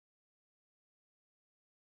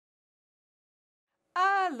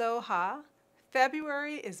Aloha!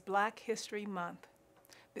 February is Black History Month.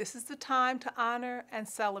 This is the time to honor and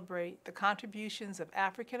celebrate the contributions of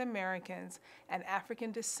African Americans and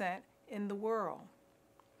African descent in the world.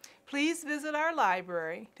 Please visit our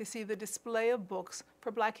library to see the display of books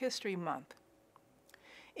for Black History Month.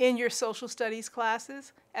 In your social studies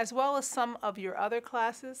classes, as well as some of your other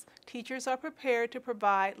classes, teachers are prepared to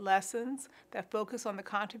provide lessons that focus on the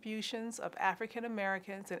contributions of African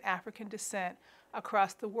Americans and African descent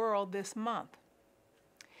across the world this month.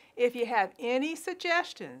 If you have any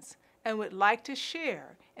suggestions and would like to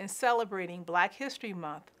share in celebrating Black History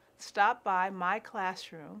Month, stop by my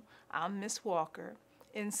classroom, I'm Miss Walker,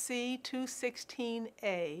 in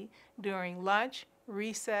C216A during lunch,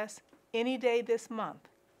 recess, any day this month.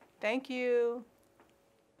 Thank you.